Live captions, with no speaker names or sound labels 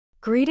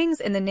Greetings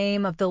in the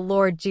name of the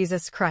Lord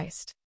Jesus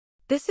Christ.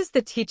 This is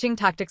the Teaching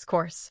Tactics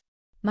course.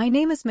 My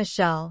name is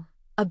Michelle,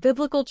 a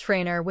biblical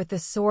trainer with the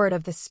Sword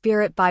of the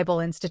Spirit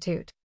Bible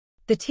Institute.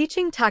 The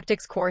Teaching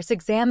Tactics course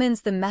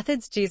examines the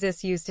methods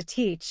Jesus used to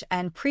teach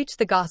and preach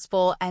the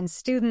gospel, and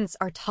students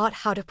are taught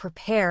how to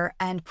prepare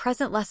and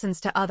present lessons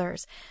to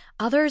others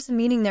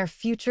meaning their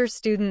future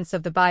students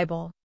of the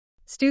Bible.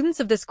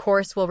 Students of this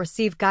course will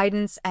receive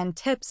guidance and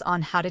tips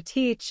on how to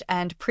teach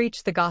and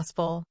preach the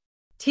gospel.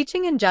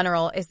 Teaching in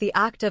general is the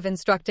act of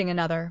instructing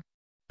another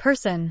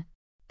person.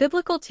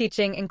 Biblical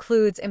teaching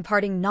includes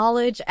imparting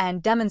knowledge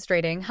and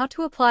demonstrating how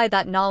to apply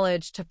that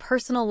knowledge to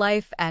personal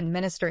life and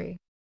ministry.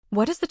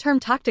 What does the term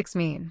tactics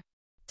mean?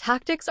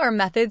 Tactics are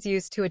methods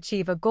used to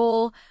achieve a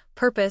goal,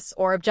 purpose,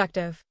 or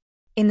objective.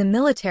 In the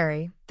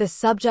military, the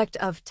subject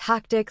of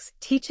tactics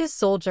teaches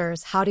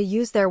soldiers how to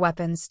use their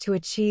weapons to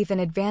achieve an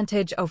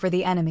advantage over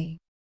the enemy.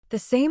 The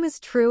same is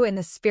true in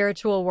the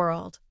spiritual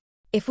world.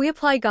 If we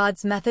apply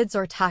God's methods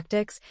or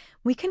tactics,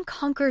 we can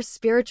conquer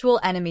spiritual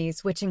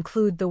enemies, which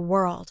include the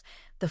world,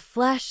 the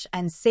flesh,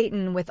 and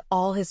Satan with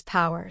all his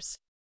powers.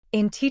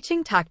 In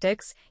teaching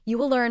tactics, you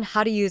will learn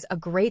how to use a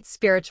great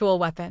spiritual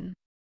weapon.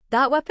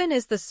 That weapon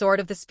is the sword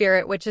of the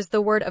Spirit, which is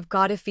the word of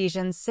God,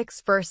 Ephesians 6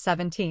 verse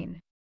 17.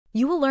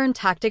 You will learn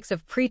tactics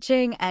of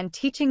preaching and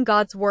teaching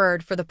God's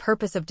word for the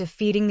purpose of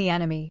defeating the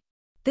enemy.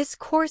 This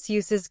course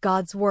uses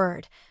God's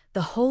word,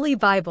 the Holy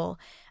Bible,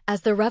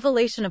 as the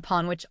revelation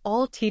upon which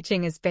all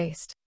teaching is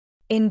based.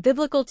 In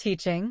biblical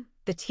teaching,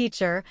 the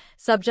teacher,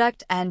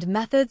 subject, and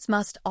methods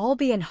must all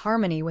be in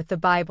harmony with the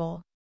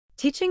Bible.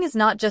 Teaching is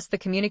not just the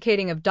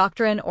communicating of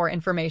doctrine or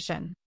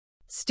information.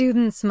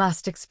 Students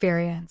must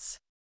experience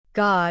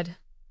God,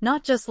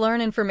 not just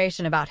learn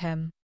information about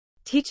Him.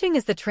 Teaching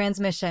is the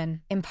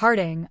transmission,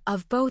 imparting,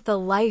 of both a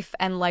life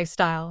and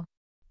lifestyle.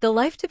 The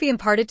life to be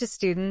imparted to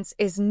students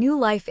is new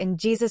life in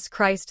Jesus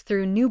Christ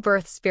through new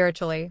birth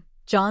spiritually,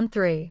 John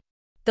 3.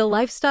 The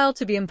lifestyle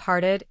to be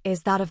imparted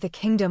is that of the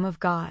kingdom of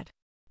God.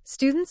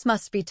 Students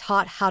must be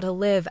taught how to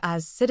live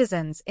as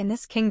citizens in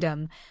this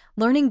kingdom,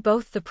 learning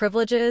both the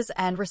privileges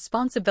and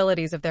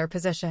responsibilities of their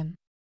position.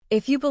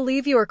 If you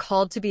believe you are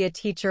called to be a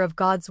teacher of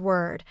God's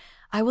Word,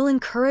 I will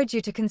encourage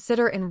you to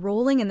consider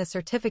enrolling in the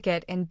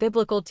Certificate in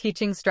Biblical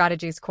Teaching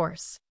Strategies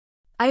course.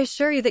 I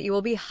assure you that you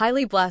will be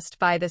highly blessed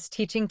by this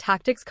Teaching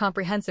Tactics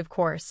comprehensive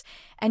course,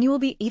 and you will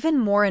be even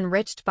more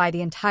enriched by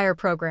the entire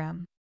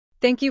program.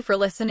 Thank you for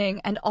listening,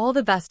 and all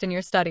the best in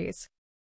your studies.